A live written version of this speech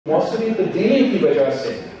موسمی تبدیلی کی وجہ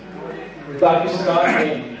سے پاکستان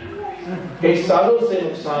میں کئی سالوں سے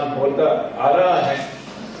نقصان ہوتا آ رہا ہے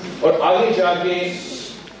اور آگے جا کے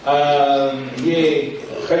یہ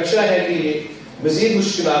خدشہ ہے کہ یہ مزید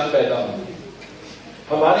مشکلات پیدا ہوں گی.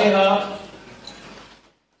 ہمارے ہاں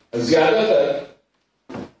زیادہ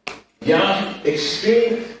تر یہاں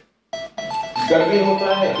ایکسٹریم گرمی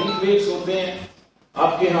ہوتا ہے, ہیٹ ویوز ہوتے ہیں.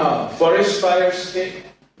 آپ کے ہاں فارسٹ فائرز کے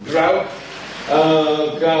ڈراؤٹ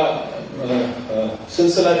کا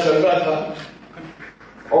سلسلہ چل رہا تھا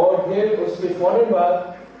اور پھر اس کے فوراً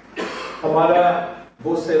بعد ہمارا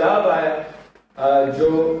وہ سیلاب آیا جو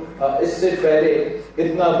اس سے پہلے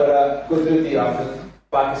اتنا بڑا قدرتی آفت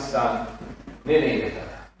پاکستان نے نہیں دیکھا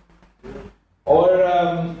تھا. اور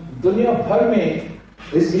دنیا بھر میں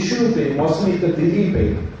اس ایشو پہ, موسمی تبدیلی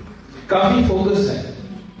پہ کافی فوکس ہے,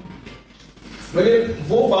 مگر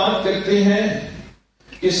وہ بات کرتے ہیں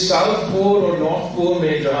کہ ساؤتھ پول اور نارتھ پول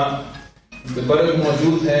میں جہاں برف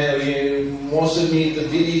موجود ہے اور یہ موسمی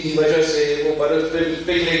تبدیلی کی وجہ سے وہ برف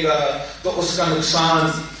پگھلے گا تو اس کا نقصان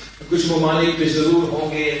کچھ ممالک پہ ضرور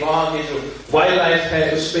ہوں گے, وہاں کے جو وائلڈ لائف ہے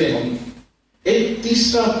اس پہ ہوں گے. ایک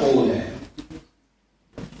تیسرا پول ہے,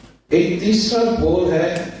 ایک تیسرا پول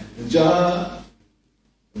ہے جہاں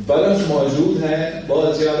برف موجود ہے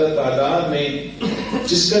بہت زیادہ تعداد میں,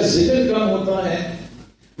 جس کا ذکر کم ہوتا ہے,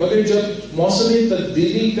 مگر جب موسمی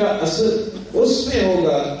تبدیلی کا اثر اس پہ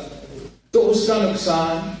ہوگا تو اس کا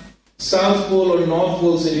نقصان ساؤتھ پول اور نارتھ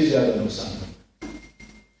پول سے بھی زیادہ نقصان ہے.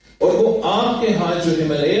 اور وہ آپ کے ہاں جو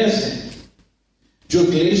ہمالیاز ہیں, جو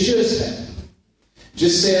گلیشیئرز ہیں,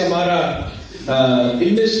 جس سے ہمارا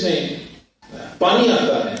انڈس میں پانی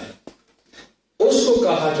آتا ہے, اس کو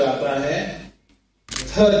کہا جاتا ہے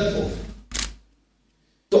تھرڈ پول.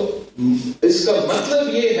 تو اس کا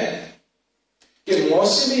مطلب یہ ہے کہ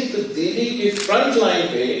موسمی تبدیلی کے فرنٹ لائن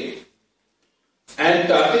پہ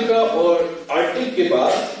انٹارکٹیکا اور آرکٹک کے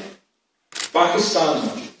بعد پاکستان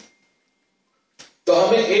موجود. تو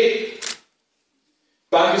ہمیں ایک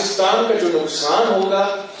پاکستان کا جو نقصان ہوگا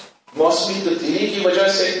موسمی تبدیلی کی وجہ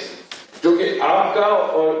سے, جو کہ آپ کا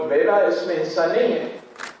اور میرا اس میں حصہ نہیں ہے,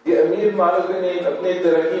 یہ امیر مالک نے اپنے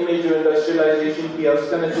ترقی میں جو انڈسٹریلائزیشن کیا اس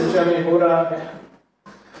کا نتیجہ میں ہو رہا ہے,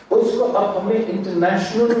 اس کو اب ہمیں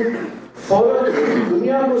انٹرنیشنل فوراً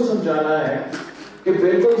دنیا کو سمجھانا ہے کہ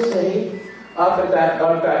بالکل صحیح, آپ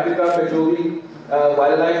انٹارکٹیکا پہ جو بھی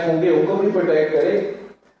وائلڈ لائف ہوں گے ان کو بھی پروٹیکٹ کرے,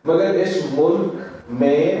 مگر اس ملک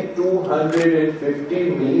میں 250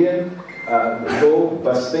 ملین لوگ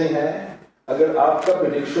بستے ہیں. اگر آپ کا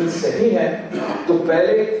پریڈکشن صحیح ہے تو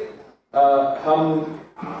پہلے ہم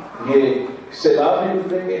یہ سیلاب میں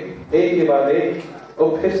گزریں گے ایک کے بعد ایک,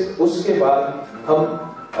 اور پھر اس کے بعد ہم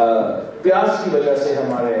پیاس کی وجہ سے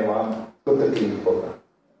ہمارے عوام کو تکلیف ہوگا.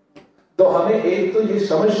 تو ہمیں ایک تو یہ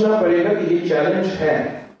سمجھنا پڑے گا کہ یہ چیلنج ہے,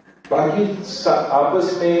 باقی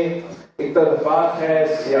آپس میں اتفاق ہے,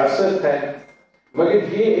 سیاست ہے,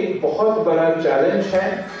 مگر یہ ایک بہت بڑا چیلنج ہے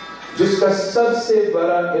جس کا سب سے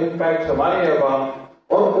بڑا امپیکٹ ہمارے عوام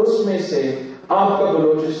اور اس میں سے آپ کا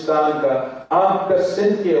بلوچستان کا, آپ کا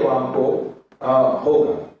سندھ کے عوام کو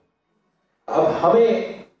ہوگا. اب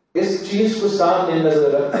ہمیں اس چیز کو سامنے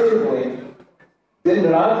نظر رکھتے ہوئے دن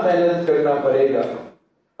رات محنت کرنا پڑے گا,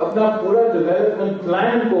 اپنا پورا ڈیولپمنٹ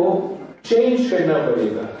پلان کو چینج کرنا پڑے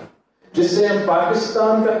گا, جس سے ہم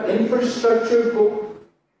پاکستان کا انفراسٹرکچر کو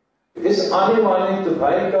اس آنے والے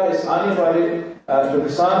دبائی کا, اس آنے والے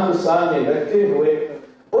نقصان کو سامنے رکھتے ہوئے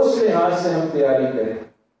اس لحاظ سے ہم تیاری کریں.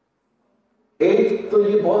 ایک تو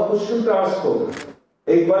یہ بہت مشکل ٹاسک ہوگا,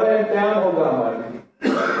 ایک بڑا امتحان ہوگا ہمارے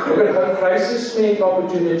لیے, مگر ہر کرائسس میں ایک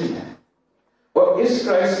اپرچونٹی ہے, اور اس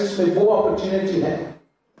کرائسس میں وہ اپرچونٹی ہے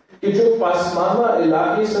کہ جو پسماندہ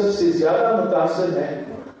علاقے سب سے زیادہ متاثر ہیں,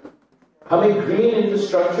 ہمیں گرین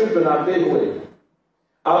انفراسٹرکچر بناتے ہوئے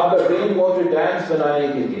آپ کا رین واٹر ڈیمز بنانے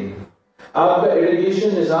کے لیے, آپ کا اریگیشن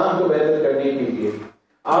نظام کو بہتر کرنے کے لیے,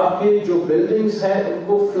 آپ کے جو بلڈنگز ہیں ان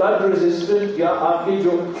کو فلڈ ریزسٹنٹ, یا آپ کے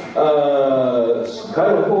جو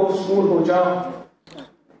گھر ہو, اسکول ہو, جہاں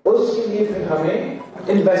اس کے لیے پھر ہمیں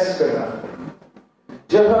انویسٹ کرنا.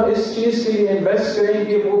 جب ہم اس چیز کے لیے انویسٹ کریں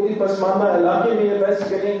گے, وہ بھی پسماندہ علاقے میں انویسٹ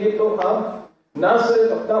کریں گے, تو ہم نہ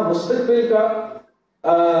صرف اپنا مستقبل کا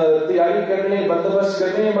تیاری کرنے, بندوبست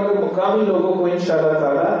کرنے, مگر مقامی لوگوں کو انشاءاللہ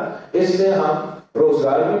تعالی اس سے ہم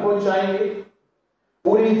روزگار بھی پہنچائیں گے.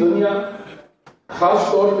 پوری دنیا,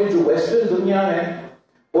 خاص طور پہ جو ویسٹرن دنیا ہے,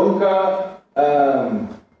 ان کا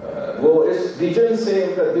وہ اس ریجن سے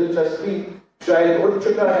ان کا دلچسپی شاید اٹھ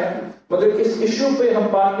چکا ہے, مگر اس ایشو پہ ہم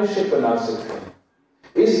پارٹنرشپ بنا سکتے ہیں.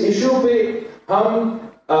 اس ایشو پہ ہم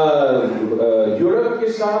یورپ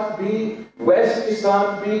کے ساتھ بھی, ویسٹ کے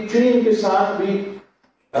ساتھ بھی, چین کے ساتھ بھی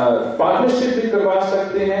پارٹنرشپ بھی کروا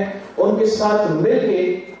سکتے ہیں ان کے ساتھ مل کے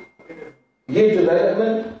یہ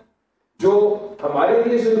ڈیولپمنٹ جو ہمارے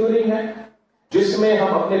لیے ضروری ہے، جس میں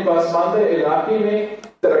ہم اپنے پسماندہ علاقے میں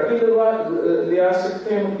ترقی لیا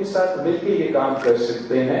سکتے ہیں، ان کے ساتھ مل کے یہ کام کر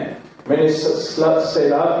سکتے ہیں۔ میں نے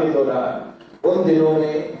سیلاب کے دوران ان دنوں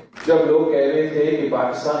میں جب لوگ کہہ رہے تھے کہ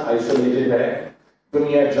پاکستان آئسولیٹڈ ہے،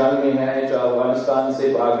 دنیا جنگ میں ہے، چاہے افغانستان سے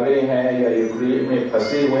بھاگ رہے ہیں یا یوکرین میں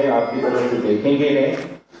پھنسے ہوئے ہیں، آپ کی طرف دیکھیں گے نہیں،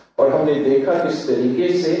 اور ہم نے دیکھا کس طریقے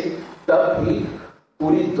سے تب بھی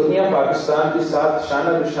پوری دنیا پاکستان کے ساتھ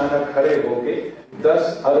شانہ بشانہ کھڑے ہو کے $10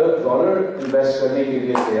 ارب انویسٹ کرنے کے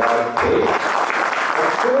لیے تیار تھے۔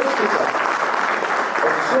 افسوس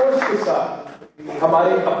کے ساتھ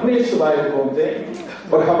ہمارے اپنے صوبائی حکومتیں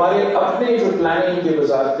اور ہمارے اپنے جو پلاننگ کی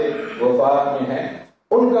وزارتیں وفاق میں ہیں،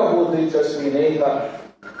 ان کا وہ دلچسپی نہیں تھا،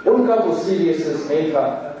 ان کا وہ سیریسنس نہیں تھا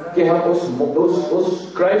کہ ہم اس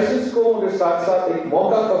کرائسس کو ان کے ساتھ ساتھ ایک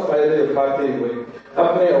موقع کا فائدہ اٹھاتے ہوئے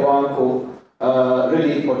اپنے عوام کو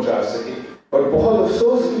ریلیف پہنچا سکے۔ اور بہت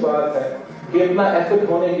افسوس کی بات ہے کہ اتنا ایفرٹ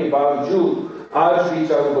ہونے کے باوجود آج بھی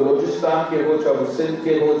چاہے وہ بلوچستان کے ہو، چاہے وہ سندھ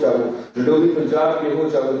کے ہو، چاہے وہ جنوبی پنجاب کے ہو،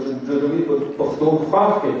 چاہے وہ جنوبی پختونخوا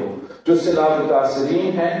کے ہو، جو سیلاب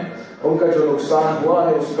متاثرین ہیں ان کا جو نقصان ہوا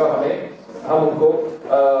ہے اس کا ہم ان کو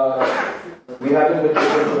we haven't been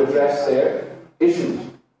able to address their issues۔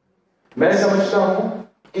 میں سمجھتا ہوں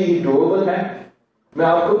کہ یہ ڈویبل ہے۔ میں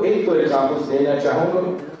آپ کو ایک تو ایگزامپل دینا چاہوں گا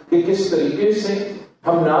کہ کس طریقے سے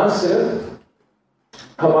ہم نہ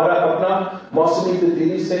صرف ہمارا اپنا موسمی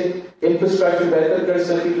تبدیلی سے انفراسٹرکچر بہتر کر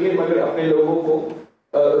سکیں گے، مگر اپنے لوگوں کو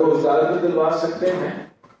روزگار بھی دلوا سکتے ہیں۔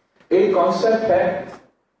 ایک کانسیپٹ ہے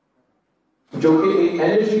جو کہ ایک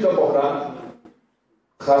انرجی کا بحران،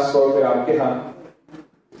 خاص طور پہ آپ کے ہاں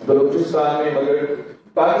بلوچستان میں، مگر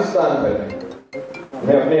پاکستان میں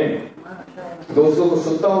میں اپنے دوستوں کو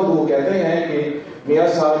سنتا ہوں تو وہ کہتے ہیں کہ میاں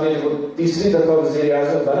صاحب نے جو تیسری دفعہ وزیر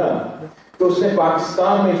اعظم بنا تو اس نے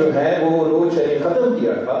پاکستان میں جو ہے وہ لوڈ شیڈنگ ختم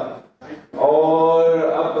کیا تھا، اور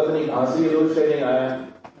اب پتہ نہیں کہاں سے یہ لوڈ شیڈنگ آیا۔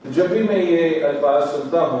 جب بھی میں یہ الفاظ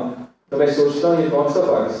سنتا ہوں تو میں سوچتا ہوں یہ کون سا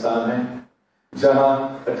پاکستان ہے جہاں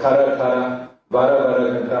 12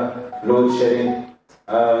 گھنٹہ لوڈ شیڈنگ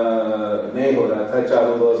نہیں ہو رہا تھا، چاہے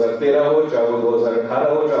وہ 2013 ہو، چاہے وہ 2018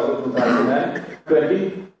 ہو، چاہے وہ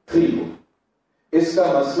 2023 ہو۔ اس کا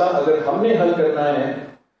مسئلہ اگر ہم نے حل کرنا ہے،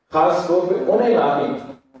 خاص طور پہ ان علاقے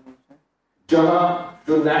جہاں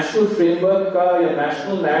جو نیشنل فریم ورک کا یا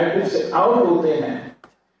نیشنل نیریٹو سے آؤٹ ہوتے ہیں،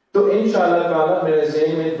 تو انشاءاللہ تعالیٰ میرے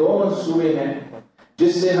ذہن میں 2 منصوبے ہیں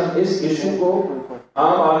جس سے ہم اس ایشو کو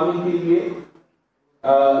عام آدمی کے لیے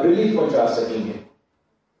ریلیف پہنچا سکیں گے۔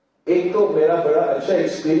 ایک تو میرا بڑا اچھا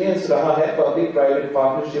ایکسپیرینس رہا ہے پبلک پرائیویٹ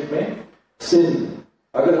پارٹنرشپ میں سندھ۔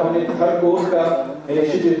 اگر ہم نے تھرڈ کورس کا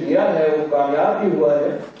انیشیٹو لیا ہے، وہ کامیاب بھی ہوا ہے،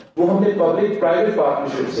 وہ ہم نے پبلک پرائیویٹ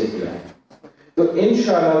پارٹنرشپ سے کیا ہے۔ تو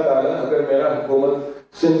انشاءاللہ تعالی اگر میرا حکومت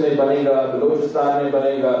سندھ میں بنے گا، بلوچستان میں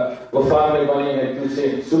بنے گا، وفاق میں بنے گا، دوسرے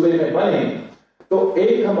صوبے میں بنے، تو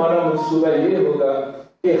ایک ہمارا منصوبہ یہ ہوگا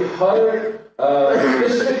کہ ہر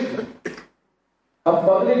ڈسٹرکٹ میں ہم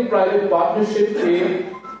پبلک پرائیویٹ پارٹنرشپ کے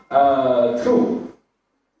تھرو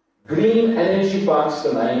گرین انرجی پارکس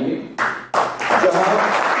بنائیں گے، جہاں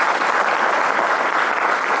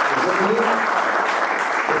زمین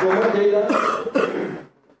حکومت دے گا،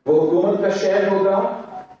 وہ حکومت کا شہر ہوگا،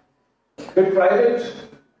 پھر پرائیویٹ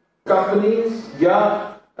کمپنیز یا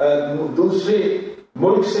دوسرے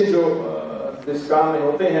ملک سے جو اس کام میں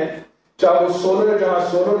ہوتے ہیں، چاہے وہ سولر، جہاں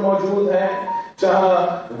سولر موجود ہے، چاہے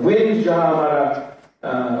ونڈ، جہاں ہمارا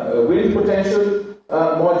ونڈ پوٹینشل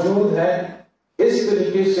موجود ہے، اس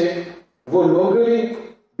طریقے سے وہ لوکلی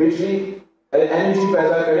بجلی انرجی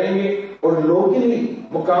پیدا کریں گے اور لوکلی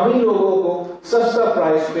مقامی لوگوں کو سستا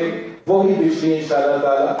پرائس پہ وہی بجلی انشاءاللہ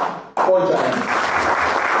تعالیٰ پہنچائیں گے۔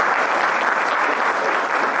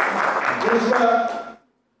 دوسرا،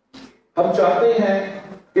 ہم چاہتے ہیں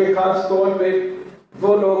کہ خاص طور پہ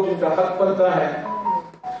وہ لوگ جن کا حق بنتا ہے،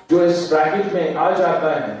 جو اس بریکٹ میں آ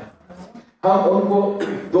جاتا ہے، ہم ان کو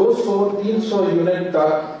 200-300 یونٹ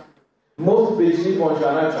تک مفت بجلی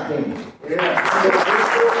پہنچانا چاہیں گے۔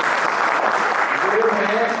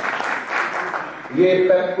 یہ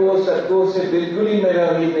پیپکو سٹکو سے بالکل ہی میرا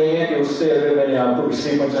امید نہیں ہے کہ اس سے اگر میں نے آپ کو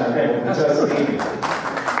بجلی پہنچانا ہے پہنچا سکیں گے۔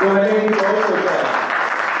 تو میں نے ایک اور سوچا ہے،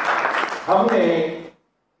 ہم نے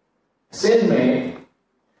سندھ میں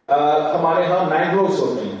ہمارے ہاں مینگرووز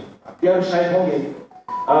ہوتے ہیں، آپ یہاں شاید ہوں گے،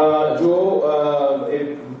 جو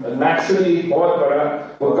نیچرلی بہت بڑا،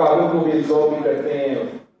 وہ کاربن کو بھی ایبزارب بھی کرتے ہیں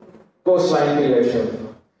کوسٹ لائن کے لیے۔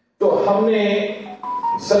 تو ہم نے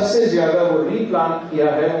سب سے زیادہ وہ ری پلانٹ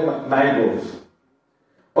کیا ہے وہ مینگرووز،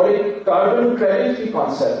 اور ایک کاربن کریڈٹ کی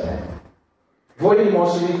کانسیپٹ ہے وہی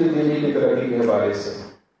موسمی تبدیلی کی ترقی کے حوالے سے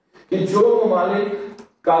کہ جو ممالک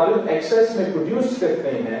کاربن ایکسس میں پروڈیوس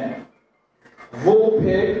کرتے ہیں وہ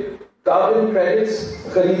پھر کاربن کریڈٹس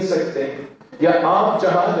خرید سکتے ہیں، یا آپ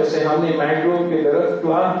جہاں جیسے ہم نے مینگروو کے درخت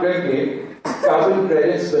پلانٹ کر کے کاربن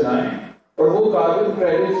کریڈٹس بنائے اور وہ کاربن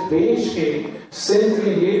کریڈٹس بیچ کے سندھ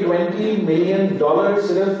کے لیے $20 ملین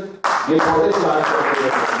صرف یہ پودے پلانٹ کرتے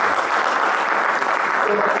ہیں۔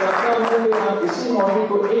 ہم اسی ماڈل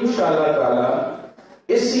کو انشاءاللہ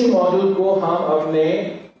تعالی اسی ماڈل کو ہم اپنے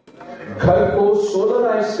گھر کو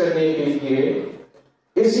سولرائز کرنے کے لیے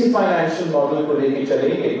اسی فائنینشیل ماڈل کو لے کے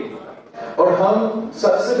چلیں گے، اور ہم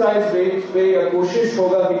سبسڈائز ریٹ پہ یا کوشش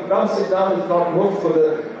ہوگا کہ کم سے کم if not more for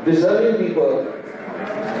the deserving people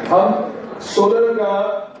ہم سولر کا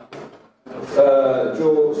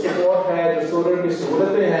جو سپورٹ ہے، جو سولر کی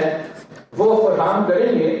سہولتیں ہیں وہ فراہم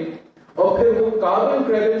کریں گے، اور پھر وہ کاربن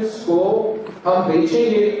کریڈٹس کو ہم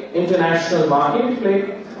بیچیں گے انٹرنیشنل مارکیٹ پہ،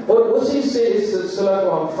 اور اسی سے اس سلسلہ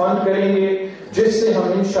کو ہم فنڈ کریں گے، جس سے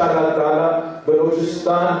ہم انشاءاللہ تعالی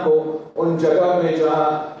بلوچستان کو ان جگہ میں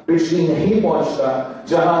جہاں بجلی نہیں پہنچتا،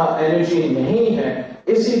 جہاں انرجی نہیں ہے،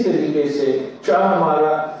 اسی طریقے سے چاہے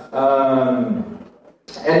ہمارا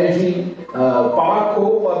انرجی پارک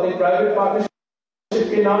ہو پبلک پرائیویٹ پارٹنرشپ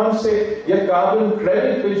کے نام سے، یا کاربن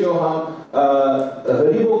کریڈٹ پہ جو ہم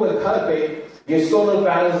غریبوں کے گھر پہ یہ سولر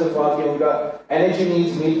پینلز لگوا کے ان کا انرجی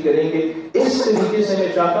نیڈز میٹ کریں گے، اس طریقے سے میں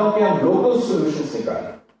چاہتا ہوں کہ ہم لوکل سولوشنز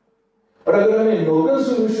نکالیں۔ اور اگر ہمیں لوکل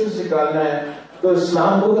سولوشنز نکالنا ہے تو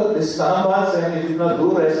اسلام آباد سے ہمیں جتنا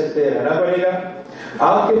دور رہ سکتے ہیں رہنا پڑے گا،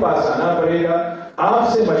 آپ کے پاس آنا پڑے گا، آپ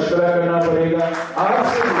سے مشورہ کرنا پڑے گا، آپ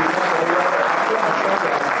سے پوچھنا پڑے گا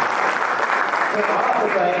آپ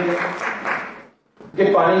بتائیں گے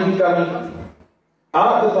کہ پانی کی کمی،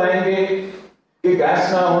 آپ بتائیں گے کہ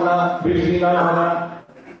گیس نہ ہونا، بجلی نہ ہونا،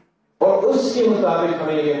 اور اس کے مطابق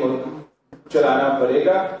ہمیں یہ ملک چلانا پڑے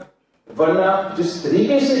گا، ورنہ جس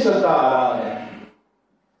طریقے سے چلتا آ رہا ہے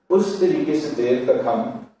اس طریقے سے دیر تک ہم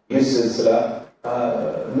یہ سلسلہ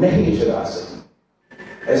نہیں چلا سکیں۔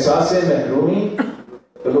 احساس محرومی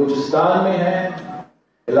بلوچستان میں ہے،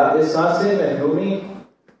 احساس محرومی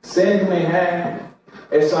سندھ میں ہے،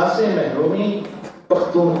 احساس محرومی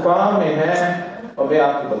پختونخوا میں ہے، اور میں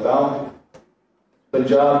آپ کو بتاؤں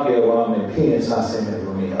پنجاب کے عوام میں بھی احساس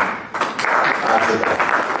محرومی ہے۔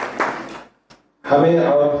 ہمیں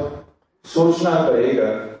اب سوچنا پڑے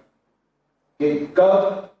گا کہ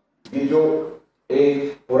کب یہ جو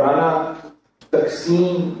ایک پرانا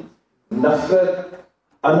تقسیم، نفرت،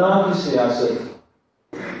 انا کی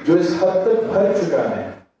سیاست جو اس حد تک بھر چکا ہے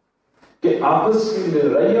کہ آپس کی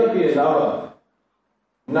لڑائیوں کے علاوہ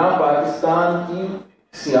نہ پاکستان کی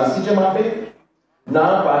سیاسی جماعتیں، نہ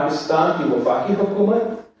پاکستان کی وفاقی حکومت،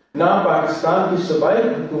 نہ پاکستان کی صوبائی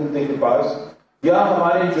حکومتیں کے پاس، یا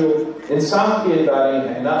ہمارے جو انصاف کے ادارے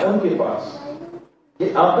ہیں نہ ان کے پاس،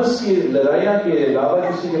 یہ آپس کی لڑائیاں کے علاوہ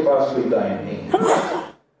کسی کے پاس کوئی دائیں نہیں ہے،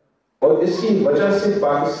 اور اس کی وجہ سے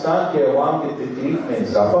پاکستان کے عوام کی تکلیف میں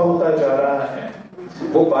اضافہ ہوتا جا رہا ہے۔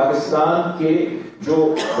 وہ پاکستان کے جو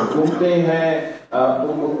حکومتیں ہیں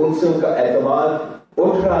ان سے ان کا اعتماد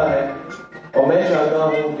اٹھ رہا ہے، اور میں چاہتا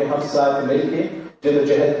ہوں کہ ہم ساتھ مل کے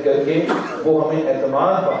جدوجہد کر کے وہ ہمیں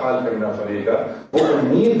اعتماد بحال کرنا پڑے گا، وہ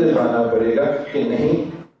امید دلوانا پڑے گا کہ نہیں،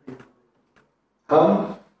 ہم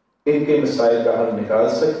ان کے مسائل کا حل نکال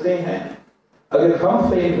سکتے ہیں۔ اگر ہم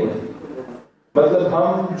فیل ہوئے، مطلب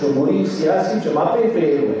ہم جمہوری سیاسی جماعتیں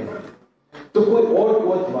فیل ہوئے، تو کوئی اور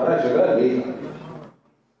قوت ہمارا جگہ لے گا،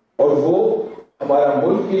 اور وہ ہمارا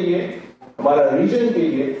ملک کے لیے، ہمارا ریجن کے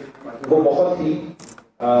لیے وہ بہت ہی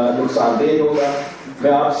نقصان دہ ہوگا۔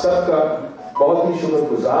 میں آپ سب کا بہت ہی شکر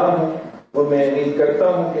گزار ہوں، اور میں امید کرتا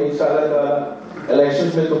ہوں کہ انشاءاللہ تعالی الیکشن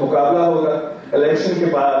میں تو مقابلہ ہوگا، الیکشن کے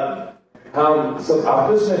بعد ہم سب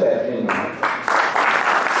آپس میں بیٹھیں گے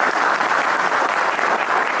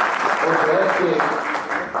اور بیٹھ کے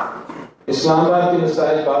اسلام آباد کے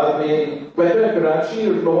مسائل بعد میں، پہلے کراچی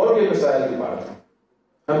اور لاہور کے مسائل کی بات ہے،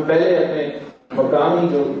 ہم پہلے اپنے مقامی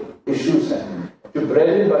جو ایشوز ہیں، جو بریڈ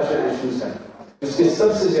اینڈ بٹر ایشوز ہیں، جس کی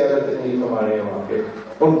سب سے زیادہ تکلیف ہمارے وہاں پہ،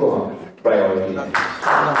 ان کو ہم پرائیورٹی دیں۔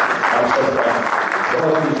 آپ سب کا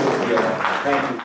بہت ہی شکریہ، تھینک یو۔